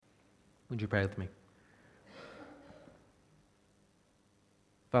Would you pray with me?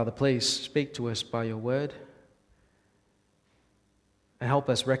 Father, please speak to us by your word and help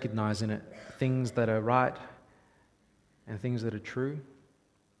us recognize in it things that are right and things that are true.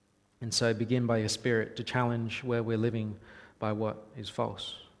 And so begin by your Spirit to challenge where we're living by what is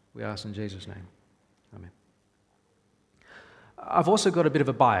false. We ask in Jesus' name. Amen. I've also got a bit of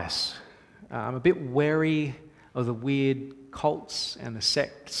a bias. I'm a bit wary of the weird cults and the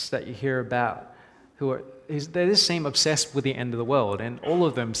sects that you hear about they just seem obsessed with the end of the world, and all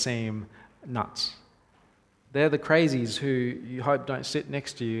of them seem nuts. They're the crazies who you hope don't sit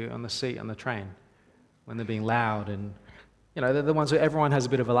next to you on the seat on the train when they're being loud, and they're the ones who everyone has a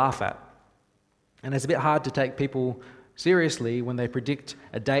bit of a laugh at. And it's a bit hard to take people seriously when they predict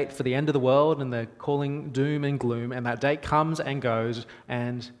a date for the end of the world and they're calling doom and gloom, and that date comes and goes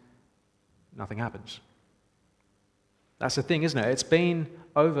and nothing happens. That's the thing, isn't it? It's been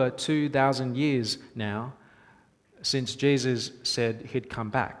over 2,000 years now since Jesus said he'd come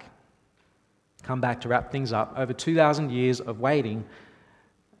back to wrap things up. Over 2,000 years of waiting,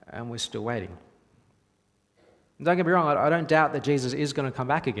 and we're still waiting. And don't get me wrong, I don't doubt that Jesus is going to come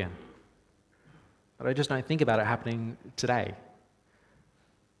back again. But I just don't think about it happening today.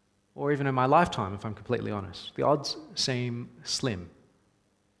 Or even in my lifetime, if I'm completely honest. The odds seem slim.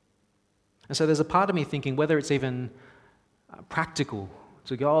 And so there's a part of me thinking whether it's even practical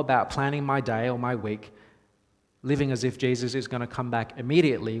to go about planning my day or my week, living as if Jesus is going to come back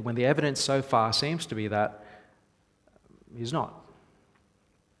immediately, when the evidence so far seems to be that he's not.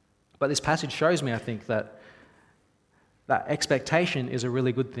 But this passage shows me, I think, that expectation is a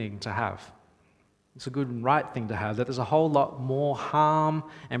really good thing to have. It's a good and right thing to have, that there's a whole lot more harm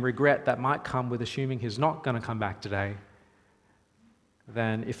and regret that might come with assuming he's not going to come back today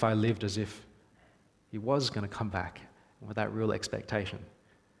than if I lived as if he was going to come back with that real expectation.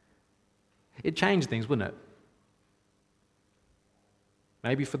 It'd change things, wouldn't it?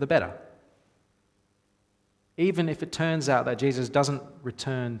 Maybe for the better. Even if it turns out that Jesus doesn't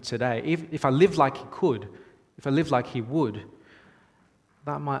return today, if I lived like he could, if I lived like he would,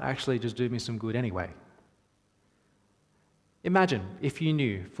 that might actually just do me some good anyway. Imagine if you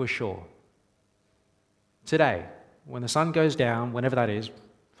knew for sure today, when the sun goes down, whenever that is,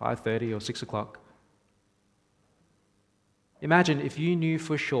 5:30 or 6 o'clock, imagine if you knew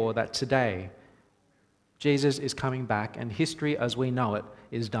for sure that today Jesus is coming back and history as we know it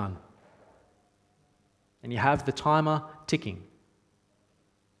is done. And you have the timer ticking.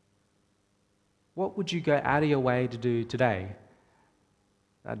 What would you go out of your way to do today?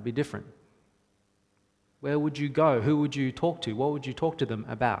 That'd be different. Where would you go? Who would you talk to? What would you talk to them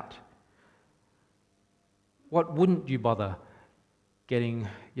about? What wouldn't you bother getting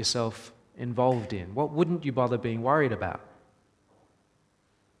yourself involved in? What wouldn't you bother being worried about?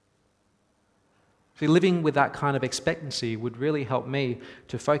 See, living with that kind of expectancy would really help me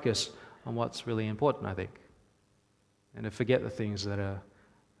to focus on what's really important, I think, and to forget the things that are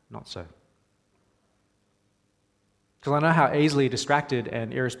not so. Because I know how easily distracted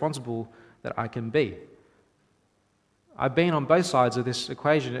and irresponsible that I can be. I've been on both sides of this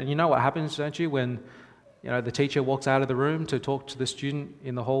equation, and you know what happens, don't you, when the teacher walks out of the room to talk to the student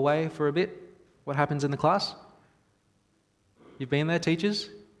in the hallway for a bit? What happens in the class? You've been there, teachers?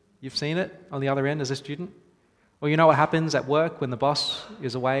 You've seen it on the other end as a student? Or you know what happens at work when the boss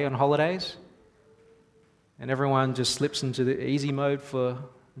is away on holidays and everyone just slips into the easy mode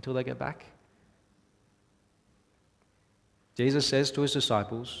until they get back? Jesus says to his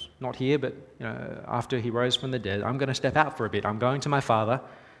disciples, not here, but after he rose from the dead, I'm going to step out for a bit. I'm going to my Father,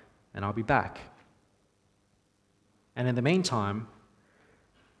 and I'll be back. And in the meantime,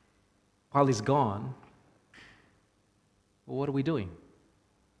 while he's gone, well, what are we doing?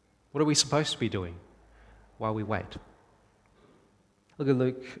 What are we supposed to be doing while we wait? Look at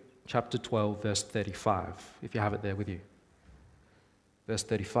Luke chapter 12, verse 35, if you have it there with you. Verse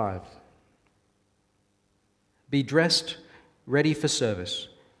 35. Be dressed, ready for service,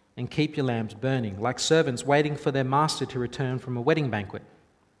 and keep your lamps burning, like servants waiting for their master to return from a wedding banquet,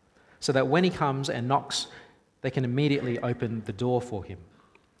 so that when he comes and knocks, they can immediately open the door for him.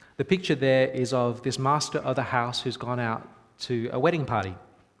 The picture there is of this master of the house who's gone out to a wedding party,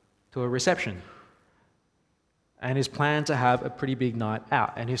 to a reception, and is planned to have a pretty big night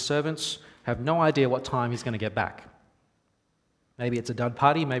out, and his servants have no idea what time he's going to get back. Maybe it's a dud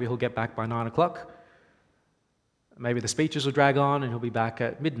party, maybe he'll get back by 9 o'clock. Maybe the speeches will drag on and he'll be back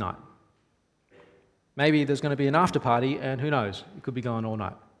at midnight. Maybe there's going to be an after party, and who knows, it could be going all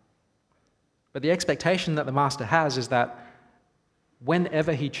night. But the expectation that the master has is that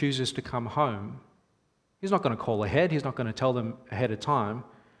whenever he chooses to come home, he's not going to call ahead, he's not going to tell them ahead of time.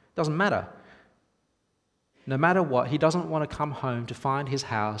 Doesn't matter. No matter what, he doesn't want to come home to find his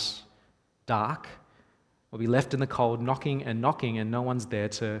house dark or be left in the cold knocking and no one's there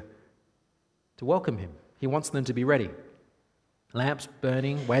to welcome him. He wants them to be ready. Lamps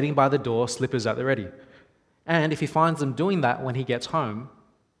burning, waiting by the door, slippers at the ready. And if he finds them doing that when he gets home,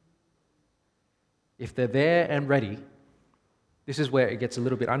 if they're there and ready, this is where it gets a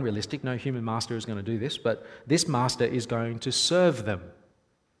little bit unrealistic. No human master is going to do this, but this master is going to serve them.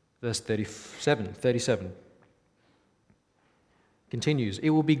 Verse 37 continues,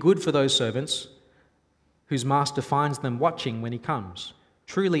 "It will be good for those servants whose master finds them watching when he comes.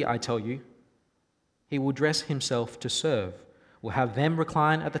 Truly, I tell you, he will dress himself to serve, will have them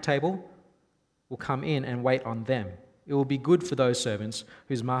recline at the table, will come in and wait on them. It will be good for those servants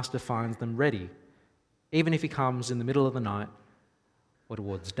whose master finds them ready, even if he comes in the middle of the night or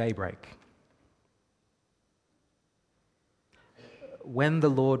towards daybreak." When the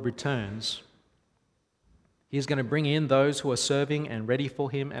Lord returns, he is going to bring in those who are serving and ready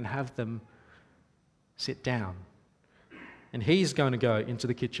for him and have them sit down. And he's going to go into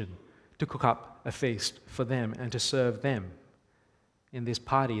the kitchen to cook up a feast for them and to serve them in this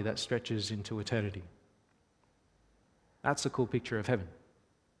party that stretches into eternity. That's a cool picture of heaven.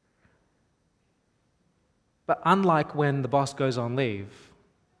 But unlike when the boss goes on leave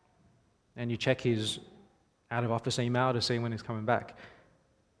and you check his out-of-office email to see when he's coming back,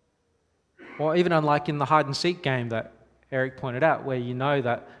 or even unlike in the hide-and-seek game that Eric pointed out, where you know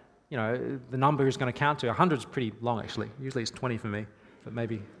that the number is going to count to 100 is pretty long, actually. Usually it's 20 for me, but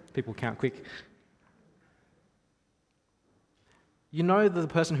maybe people count quick. You know that the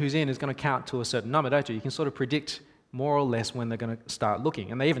person who's in is going to count to a certain number, don't you? You can sort of predict more or less when they're going to start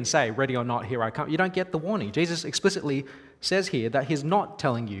looking. And they even say, "Ready or not, here I come." You don't get the warning. Jesus explicitly says here that he's not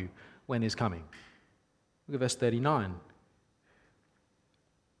telling you when he's coming. Look at verse 39.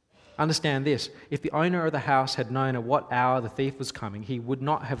 "Understand this, if the owner of the house had known at what hour the thief was coming, he would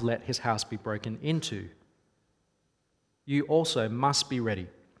not have let his house be broken into. You also must be ready,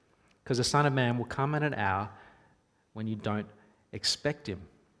 because the Son of Man will come at an hour when you don't expect him."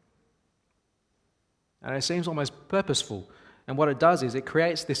 And it seems almost purposeful. And what it does is it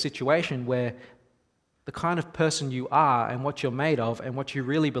creates this situation where the kind of person you are and what you're made of and what you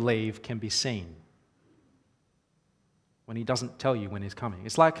really believe can be seen when he doesn't tell you when he's coming.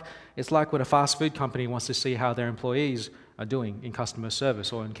 It's like when a fast food company wants to see how their employees are doing in customer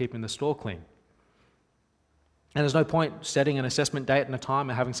service or in keeping the store clean. And there's no point setting an assessment date and a time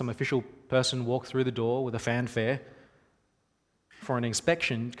and having some official person walk through the door with a fanfare for an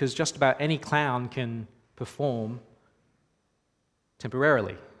inspection, because just about any clown can perform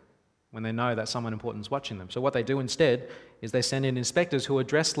temporarily when they know that someone important is watching them. So what they do instead is they send in inspectors who are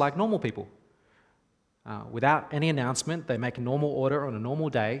dressed like normal people. Without any announcement, they make a normal order on a normal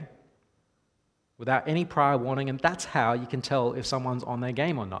day without any prior warning, and that's how you can tell if someone's on their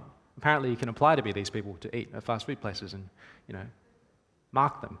game or not. Apparently you can apply to be these people to eat at fast food places and,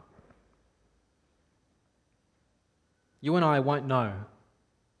 mark them. You and I won't know.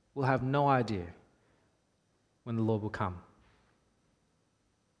 We'll have no idea when the Lord will come.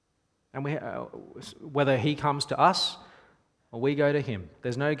 And whether he comes to us or we go to him,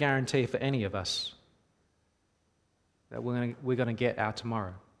 there's no guarantee for any of us that we're going to get our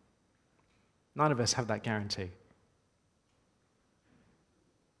tomorrow. None of us have that guarantee.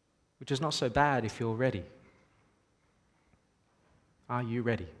 Which is not so bad if you're ready. Are you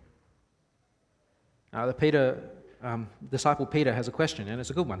ready? The disciple Peter has a question, and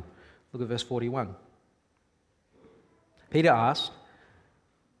it's a good one. Look at verse 41. Peter asked,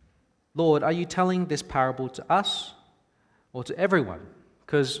 "Lord, are you telling this parable to us or to everyone?"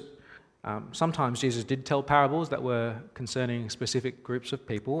 Because sometimes Jesus did tell parables that were concerning specific groups of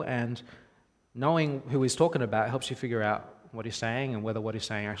people, and knowing who he's talking about helps you figure out what he's saying and whether what he's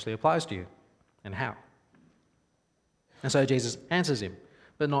saying actually applies to you and how. And so Jesus answers him,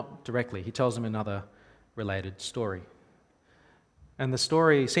 but not directly. He tells him another related story. And the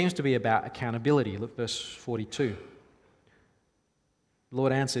story seems to be about accountability. Look, verse 42. The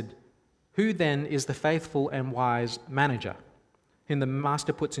Lord answered, "Who then is the faithful and wise manager, whom the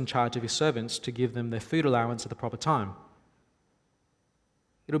master puts in charge of his servants to give them their food allowance at the proper time?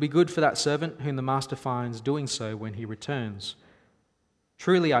 It'll be good for that servant whom the master finds doing so when he returns.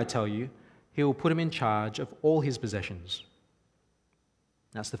 Truly, I tell you, he will put him in charge of all his possessions."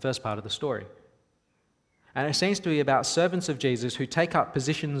 That's the first part of the story. And it seems to be about servants of Jesus who take up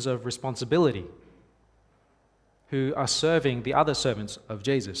positions of responsibility, who are serving the other servants of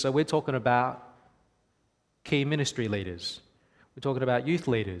Jesus. So we're talking about key ministry leaders. We're talking about youth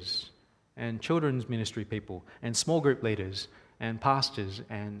leaders and children's ministry people and small group leaders and pastors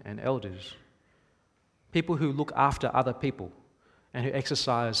and elders. People who look after other people and who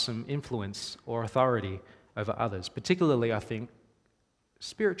exercise some influence or authority over others. Particularly, I think,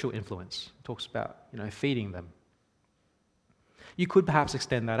 spiritual influence. It talks about, feeding them. You could perhaps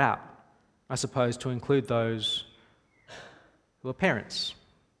extend that out, I suppose, to include those who are parents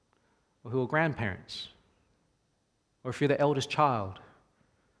or who are grandparents, or if you're the eldest child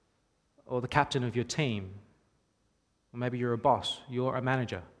or the captain of your team, or maybe you're a boss, you're a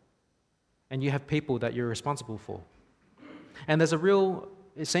manager, and you have people that you're responsible for. And there's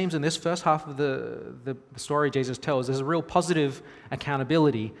it seems in this first half of the story Jesus tells, there's a real positive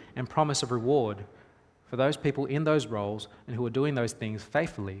accountability and promise of reward for those people in those roles and who are doing those things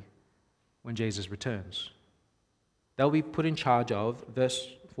faithfully when Jesus returns. They'll be put in charge of, verse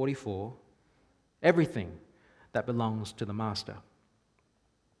 44, everything that belongs to the master.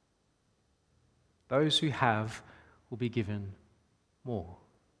 Those who have will be given more.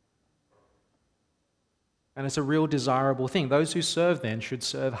 And it's a real desirable thing. Those who serve then should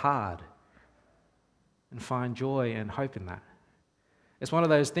serve hard and find joy and hope in that. It's one of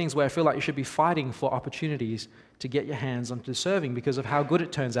those things where I feel like you should be fighting for opportunities to get your hands onto serving because of how good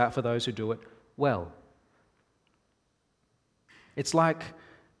it turns out for those who do it well. It's like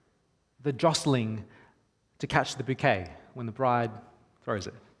the jostling to catch the bouquet when the bride throws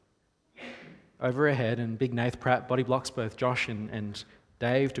it over her head, and Big Nath Pratt body blocks both Josh and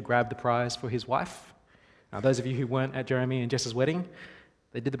Dave to grab the prize for his wife. Now, those of you who weren't at Jeremy and Jess's wedding,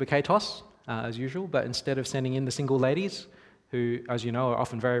 they did the bouquet toss, as usual, but instead of sending in the single ladies, who, as you know, are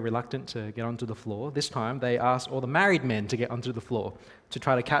often very reluctant to get onto the floor, this time they asked all the married men to get onto the floor to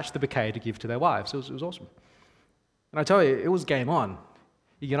try to catch the bouquet to give to their wives. It was awesome. And I tell you, it was game on.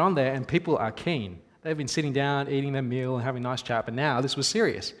 You get on there and people are keen. They've been sitting down, eating their meal and having a nice chat, but now this was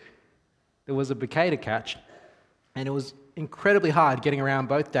serious. There was a bouquet to catch, and it was incredibly hard getting around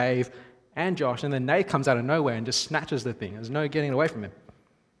both Dave and Josh, and then Nate comes out of nowhere and just snatches the thing. There's no getting away from him.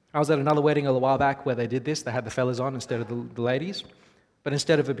 I was at another wedding a while back where they did this. They had the fellas on instead of the ladies. But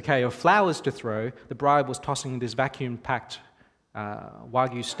instead of a bouquet of flowers to throw, the bride was tossing this vacuum-packed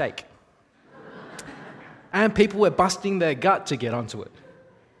Wagyu steak. And people were busting their gut to get onto it.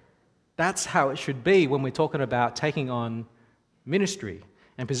 That's how it should be when we're talking about taking on ministry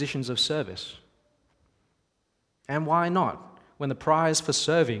and positions of service. And why not, when the prize for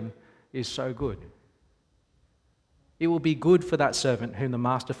serving is so good? It will be good for that servant whom the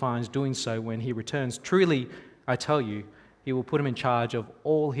master finds doing so when he returns. Truly, I tell you, he will put him in charge of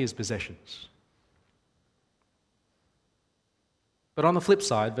all his possessions. But on the flip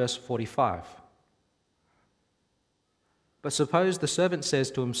side, verse 45. But suppose the servant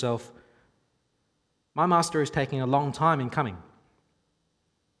says to himself, "My master is taking a long time in coming."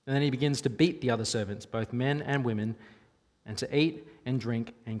 And then he begins to beat the other servants, both men and women, and to eat and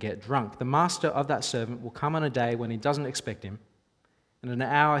drink and get drunk. The master of that servant will come on a day when he doesn't expect him, and in an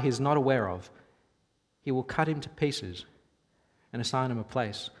hour he is not aware of. He will cut him to pieces and assign him a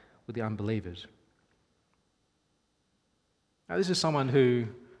place with the unbelievers. Now, this is someone who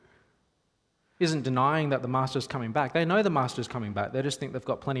isn't denying that the master is coming back. They know the master is coming back. They just think they've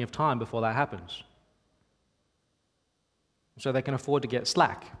got plenty of time before that happens. So they can afford to get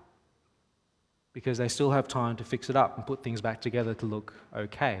slack because they still have time to fix it up and put things back together to look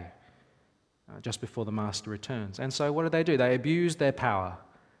okay just before the master returns. And so what do? They abuse their power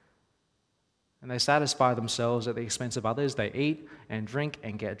and they satisfy themselves at the expense of others. They eat and drink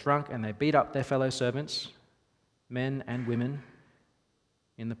and get drunk and they beat up their fellow servants, men and women,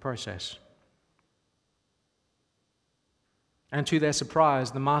 in the process. And to their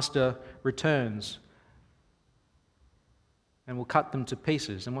surprise, the master returns and will cut them to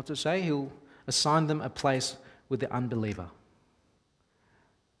pieces. And what to say? He'll assign them a place with the unbeliever.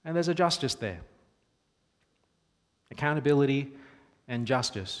 And there's a justice there. Accountability and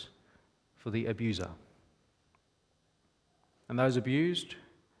justice for the abuser. And those abused,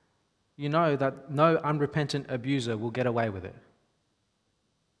 you know that no unrepentant abuser will get away with it.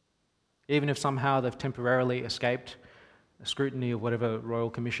 Even if somehow they've temporarily escaped a scrutiny of whatever royal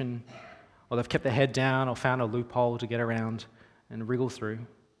commission, or they've kept their head down or found a loophole to get around and wriggle through.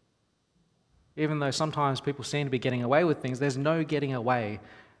 Even though sometimes people seem to be getting away with things, there's no getting away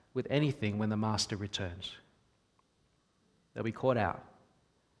with anything when the master returns. They'll be caught out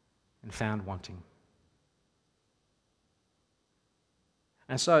and found wanting.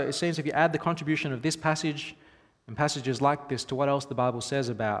 And so it seems if you add the contribution of this passage and passages like this to what else the Bible says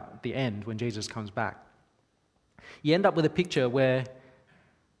about the end when Jesus comes back, you end up with a picture where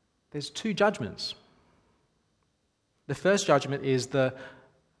there's two judgments. The first judgment is the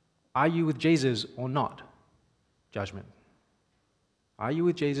 "are you with Jesus or not" judgment. Are you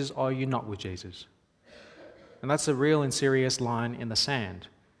with Jesus or are you not with Jesus? And that's a real and serious line in the sand.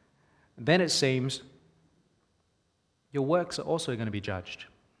 Then it seems your works are also going to be judged,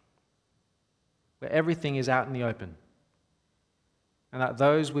 where everything is out in the open. And that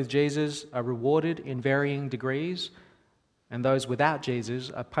those with Jesus are rewarded in varying degrees, and those without Jesus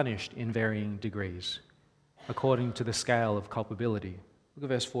are punished in varying degrees, according to the scale of culpability. Look at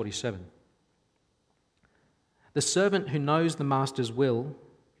verse 47. The servant who knows the master's will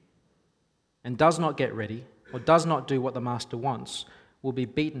and does not get ready, or does not do what the master wants, will be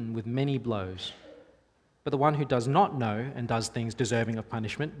beaten with many blows. But the one who does not know and does things deserving of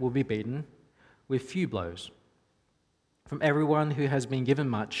punishment will be beaten with few blows. From everyone who has been given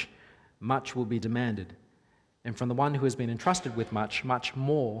much, much will be demanded. And from the one who has been entrusted with much, much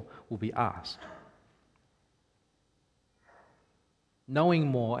more will be asked. Knowing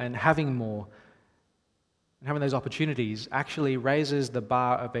more and having those opportunities actually raises the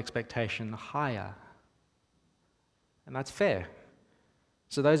bar of expectation higher. And that's fair.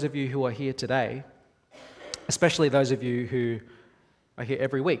 So those of you who are here today, especially those of you who are here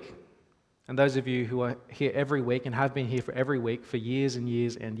every week, and those of you who are here every week and have been here for every week for years and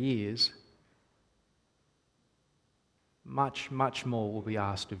years and years, much, much more will be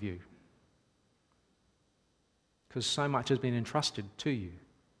asked of you. Because so much has been entrusted to you.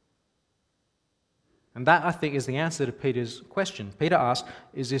 And that, I think, is the answer to Peter's question. Peter asked,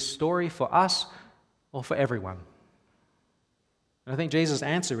 is this story for us or for everyone? And I think Jesus'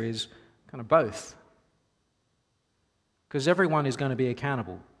 answer is kind of both. Because everyone is going to be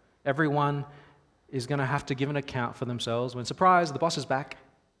accountable. Everyone is going to have to give an account for themselves when, surprise, the boss is back.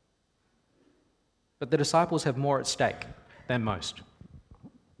 But the disciples have more at stake than most.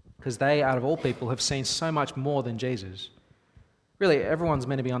 Because they, out of all people, have seen so much more than Jesus. Really, everyone's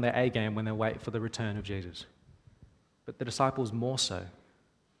meant to be on their A game when they wait for the return of Jesus. But the disciples more so.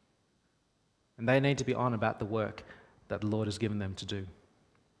 And they need to be on about the work that the Lord has given them to do.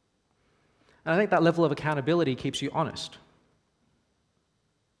 And I think that level of accountability keeps you honest.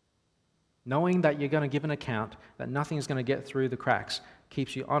 Knowing that you're going to give an account, that nothing is going to get through the cracks,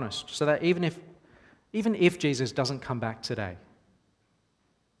 keeps you honest. So that even if Jesus doesn't come back today,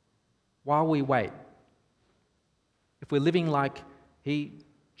 while we wait, if we're living like he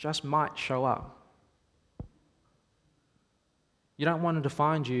just might show up, you don't want him to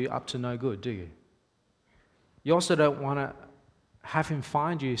find you up to no good, do you? You also don't want to have him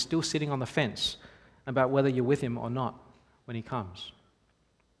find you still sitting on the fence about whether you're with him or not when he comes.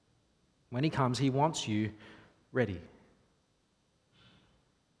 When he comes, he wants you ready.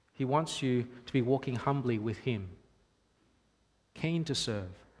 He wants you to be walking humbly with him, keen to serve,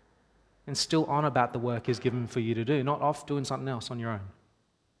 and still on about the work he's given for you to do, not off doing something else on your own.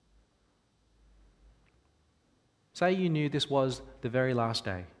 Say you knew this was the very last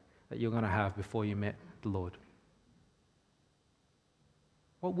day that you're going to have before you met the Lord.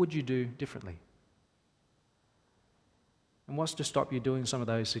 What would you do differently? And what's to stop you doing some of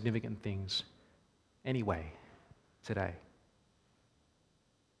those significant things anyway today?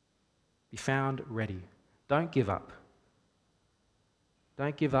 Be found ready. Don't give up.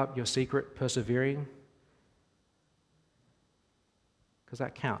 Don't give up your secret persevering, because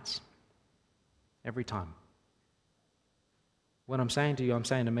that counts every time. What I'm saying to you, I'm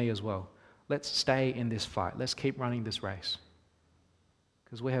saying to me as well. Let's stay in this fight. Let's keep running this race,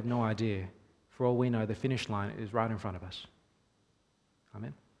 because we have no idea. For all we know, the finish line is right in front of us.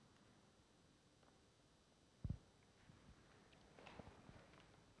 Amen.